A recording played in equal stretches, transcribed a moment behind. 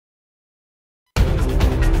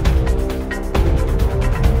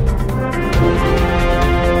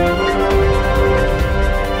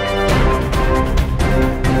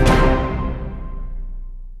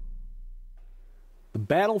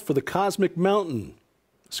battle for the cosmic mountain.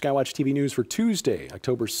 SkyWatch TV News for Tuesday,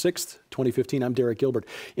 October 6th, 2015. I'm Derek Gilbert.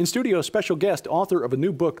 In studio, special guest, author of a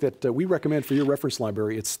new book that we recommend for your reference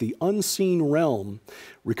library. It's The Unseen Realm,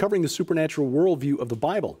 Recovering the Supernatural Worldview of the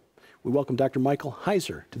Bible. We welcome Dr. Michael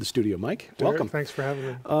Heiser to the studio. Mike, Derek, welcome. Thanks for having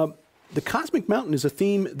me. The cosmic mountain is a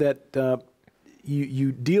theme that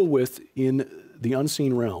you deal with in The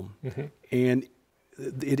Unseen Realm, and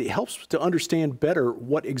it helps to understand better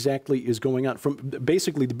what exactly is going on from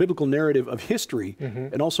basically the biblical narrative of history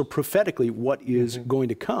and also prophetically what is going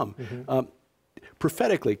to come.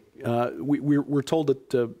 Prophetically, we're told that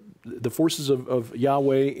the forces of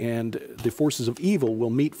Yahweh and the forces of evil will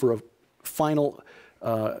meet for a final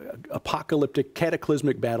apocalyptic,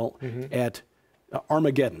 cataclysmic battle at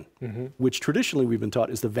Armageddon, which traditionally we've been taught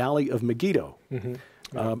is the Valley of Megiddo.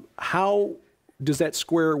 How does that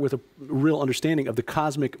square with a real understanding of the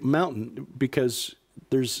cosmic mountain? Because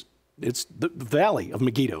it's the Valley of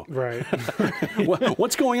Megiddo. Right.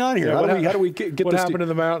 What's going on here? Yeah, how do we get what this? What happened in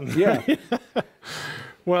the mountain? Yeah.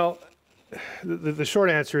 Well, the short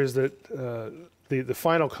answer is that the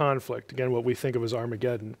final conflict, again, what we think of as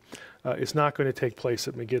Armageddon, is not going to take place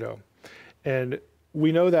at Megiddo. And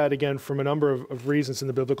we know that, again, from a number of reasons in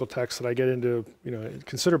the biblical text that I get into in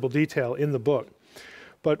considerable detail in the book.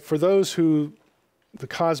 But for those who the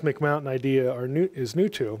cosmic mountain idea is new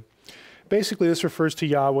to, basically this refers to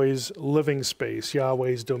Yahweh's living space,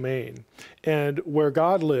 Yahweh's domain. And where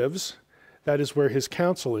God lives, that is where his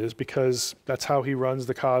counsel is, because that's how he runs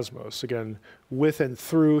the cosmos, again, with and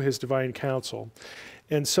through his divine counsel.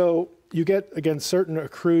 And so you get, again, certain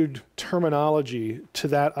accrued terminology to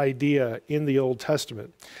that idea in the Old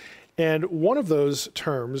Testament. And one of those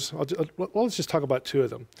terms, let's just talk about two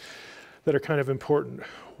of them that are kind of important.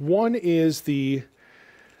 One is the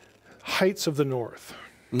heights of the north.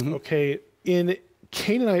 Okay, in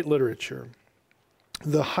Canaanite literature,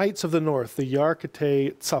 the heights of the north, the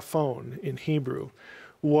Yarkatei Tzafon in Hebrew,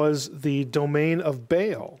 was the domain of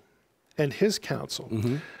Baal and his council.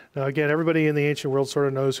 Now again, everybody in the ancient world sort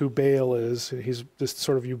of knows who Baal is. He's this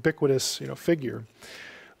sort of ubiquitous figure.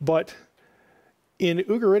 But in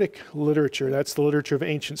Ugaritic literature, that's the literature of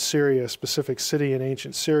ancient Syria, a specific city in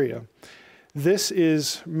ancient Syria, this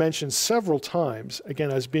is mentioned several times,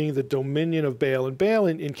 again, as being the dominion of Baal. And Baal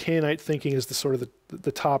in Canaanite thinking is the sort of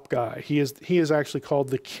the top guy. He is actually called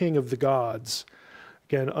the king of the gods,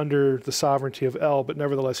 again, under the sovereignty of El, but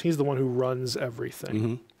nevertheless, he's the one who runs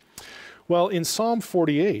everything. Well, in Psalm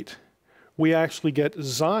 48, we actually get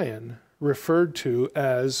Zion referred to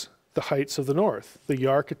as the heights of the north, the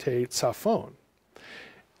Yarkatei Tzafon.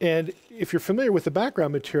 And if you're familiar with the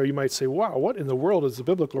background material, you might say, wow, what in the world is the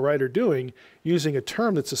biblical writer doing using a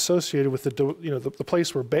term that's associated with the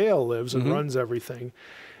place where Baal lives and runs everything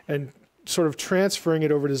and sort of transferring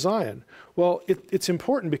it over to Zion? Well, it's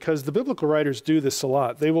important because the biblical writers do this a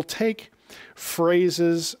lot. They will take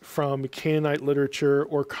phrases from Canaanite literature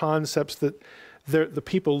or concepts that the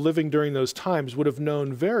people living during those times would have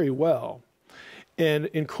known very well and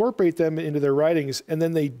incorporate them into their writings, and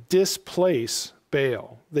then they displace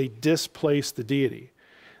Baal. They displace the deity.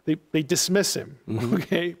 They dismiss him,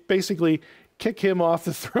 okay? Basically kick him off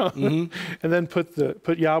the throne and then put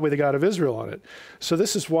Yahweh, the God of Israel, on it. So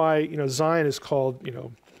this is why, Zion is called,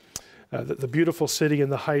 the beautiful city in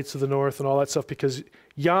the heights of the north and all that stuff, because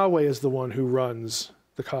Yahweh is the one who runs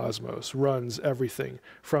the cosmos, runs everything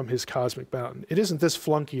from his cosmic mountain. It isn't this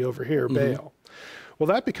flunky over here, Baal. Well,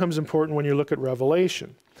 that becomes important when you look at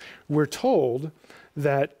Revelation. We're told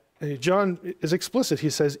that John is explicit.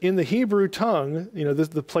 He says, in the Hebrew tongue,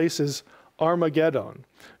 the place is Armageddon.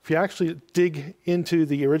 If you actually dig into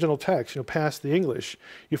the original text, past the English,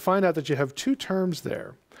 you find out that you have two terms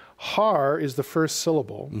there. Har is the first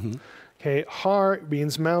syllable. Okay, Har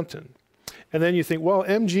means mountain. And then you think, well,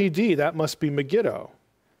 MGD, that must be Megiddo.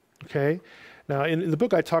 Okay? Now, in the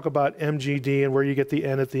book, I talk about MGD and where you get the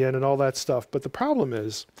N at the end and all that stuff. But the problem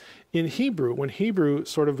is, in Hebrew, when Hebrew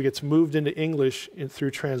sort of gets moved into English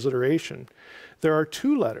through transliteration, there are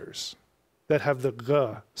two letters that have the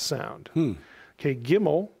G sound. Okay,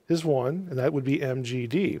 Gimel is one, and that would be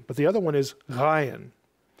MGD. But the other one is Ryan.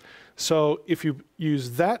 So if you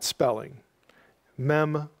use that spelling,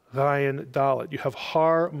 Mem, Ryan, Dalet, you have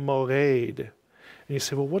Har Mored. And you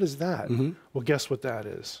say, well, what is that? Well, guess what that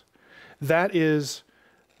is? That is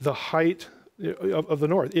the height of the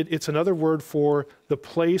north. It's another word for the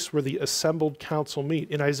place where the assembled council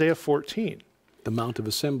meet. In Isaiah 14. The Mount of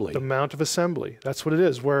Assembly. The Mount of Assembly. That's what it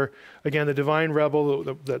is, where, again, the divine rebel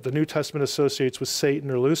that the New Testament associates with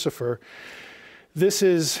Satan or Lucifer, This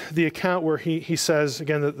is the account where he says,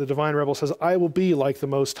 again, the divine rebel says, I will be like the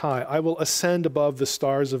Most High. I will ascend above the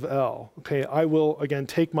stars of El. Okay, I will, again,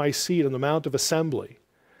 take my seat on the Mount of Assembly.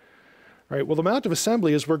 Right? Well, the Mount of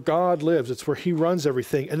Assembly is where God lives. It's where he runs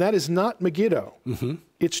everything. And that is not Megiddo. Mm-hmm.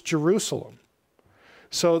 It's Jerusalem.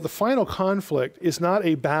 So the final conflict is not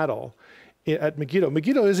a battle at Megiddo.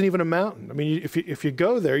 Megiddo isn't even a mountain. I mean, if you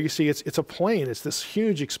go there, you see it's a plain. It's this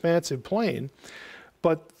huge, expansive plain.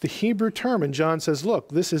 But the Hebrew term, and John says, look,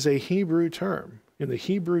 this is a Hebrew term in the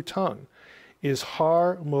Hebrew tongue, is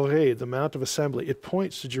Har Mored, the Mount of Assembly. It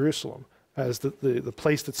points to Jerusalem as the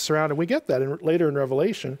place that's surrounded. We get that later in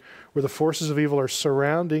Revelation, where the forces of evil are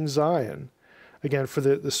surrounding Zion, again, for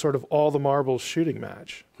the sort of all the marbles shooting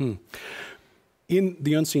match. In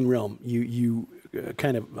the unseen realm, you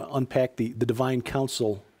kind of unpack the divine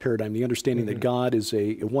council paradigm, the understanding that God is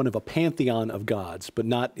one of a pantheon of gods, but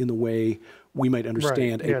not in the way we might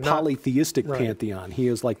understand a polytheistic pantheon. He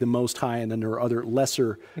is like the Most High, and then there are other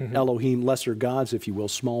lesser Elohim, lesser gods, if you will,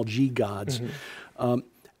 small g gods.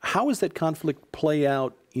 How does that conflict play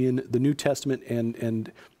out in the New Testament,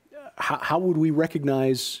 and how would we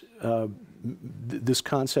recognize this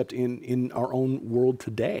concept in our own world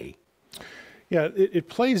today? Yeah, it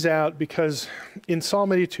plays out because in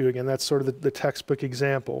Psalm 82, again, that's sort of the textbook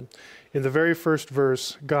example. In the very first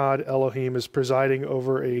verse, God, Elohim, is presiding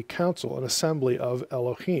over a council, an assembly of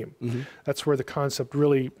Elohim. That's where the concept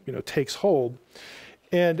really, takes hold.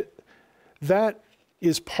 And that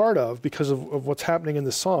is part of, because of what's happening in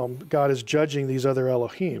the Psalm, God is judging these other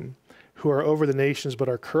Elohim who are over the nations but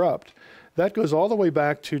are corrupt. That goes all the way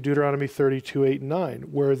back to Deuteronomy 32, 8, and 9,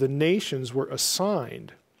 where the nations were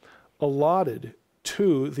assigned, allotted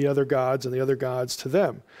to the other gods and the other gods to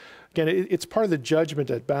them. Again, it's part of the judgment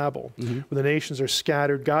at Babel. When the nations are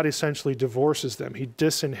scattered, God essentially divorces them. He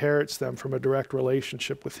disinherits them from a direct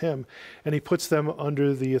relationship with him, and he puts them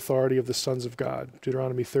under the authority of the sons of God,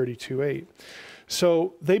 Deuteronomy 32, 8.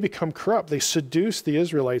 So they become corrupt. They seduce the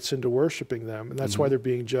Israelites into worshiping them, and that's why they're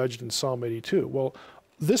being judged in Psalm 82. Well,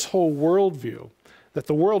 this whole worldview, that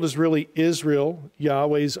the world is really Israel,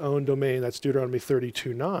 Yahweh's own domain, that's Deuteronomy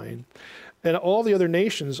 32, 9, and all the other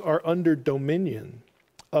nations are under dominion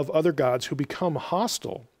of other gods who become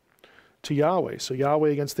hostile to Yahweh. So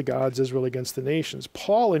Yahweh against the gods, Israel against the nations.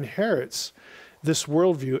 Paul inherits this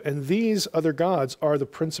worldview, and these other gods are the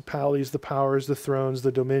principalities, the powers, the thrones,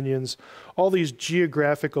 the dominions, all these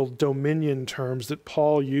geographical dominion terms that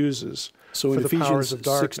Paul uses for the powers of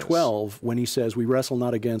darkness. So in Ephesians 6:12, when he says, we wrestle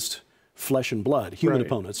not against flesh and blood, human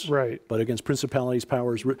opponents, but against principalities,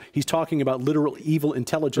 powers, he's talking about literal evil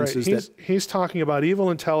intelligences. He's talking about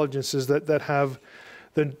evil intelligences that have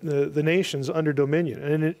the nations under dominion.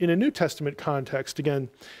 And in a New Testament context, again,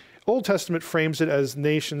 Old Testament frames it as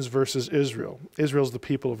nations versus Israel. Israel's the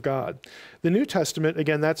people of God. The New Testament,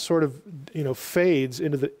 again, that sort of fades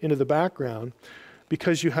into the background,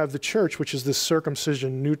 because you have the church, which is this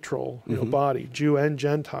circumcision neutral body, Jew and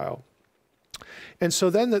Gentile. And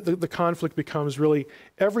so then the conflict becomes really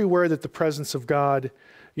everywhere that the presence of God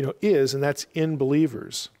is, and that's in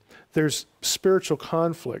believers. There's spiritual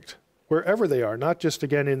conflict wherever they are, not just,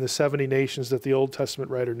 again, in the 70 nations that the Old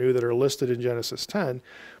Testament writer knew that are listed in Genesis 10,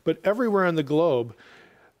 but everywhere on the globe,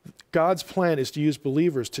 God's plan is to use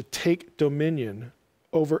believers to take dominion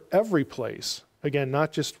over every place. Again,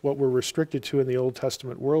 not just what we're restricted to in the Old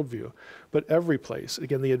Testament worldview, but every place.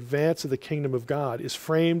 Again, the advance of the kingdom of God is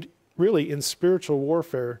framed really in spiritual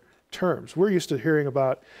warfare terms. We're used to hearing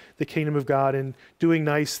about the kingdom of God and doing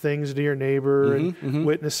nice things to your neighbor and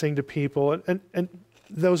witnessing to people, and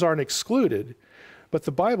those aren't excluded, but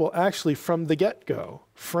the Bible actually from the get-go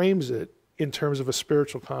frames it in terms of a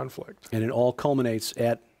spiritual conflict. And it all culminates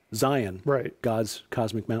at Zion, God's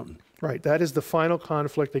cosmic mountain. Right, that is the final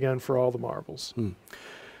conflict, again, for all the marbles.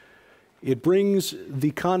 It brings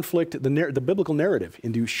the conflict, the biblical narrative,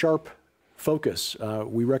 into sharp focus.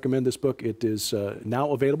 We recommend this book. It is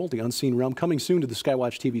now available, The Unseen Realm, coming soon to the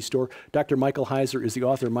SkyWatch TV store. Dr. Michael Heiser is the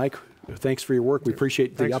author. Mike, thanks for your work. We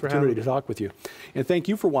appreciate the opportunity to talk with you. And thank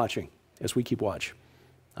you for watching as we keep watch.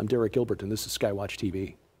 I'm Derek Gilbert, and this is SkyWatch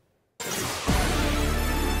TV.